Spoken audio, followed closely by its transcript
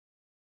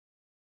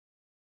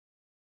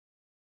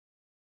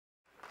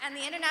And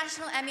the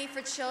International Emmy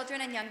for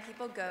Children and Young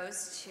People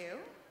goes to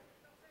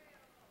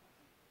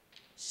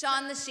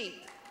Shaun the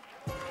Sheep.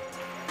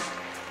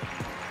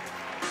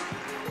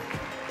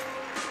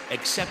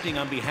 Accepting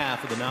on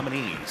behalf of the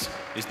nominees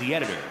is the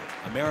editor,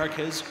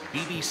 America's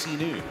BBC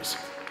News,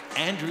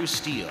 Andrew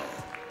Steele.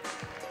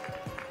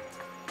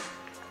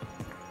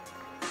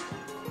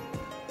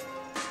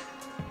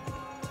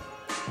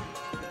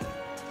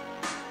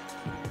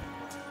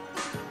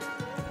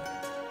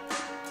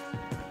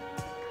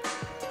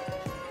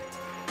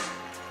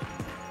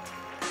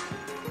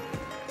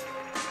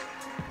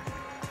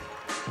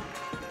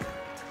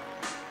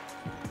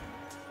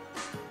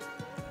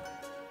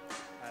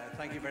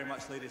 Thank you very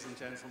much, ladies and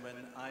gentlemen.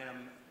 I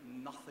am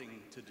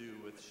nothing to do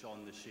with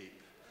Shaun the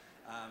Sheep.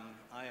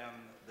 I am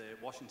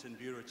the Washington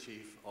Bureau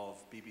Chief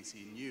of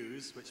BBC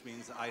News, which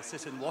means that I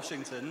sit in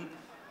Washington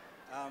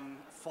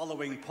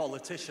following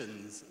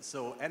politicians.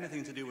 So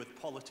anything to do with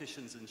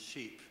politicians and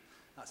sheep,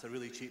 that's a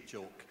really cheap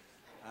joke.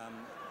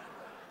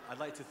 I'd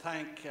like to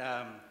thank,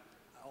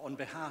 on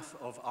behalf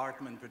of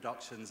Aardman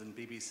Productions and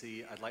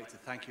BBC, I'd like to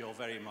thank you all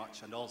very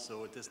much, and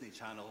also Disney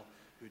Channel,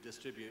 who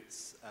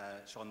distributes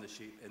Shaun the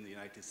Sheep in the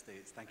United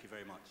States. Thank you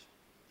very much.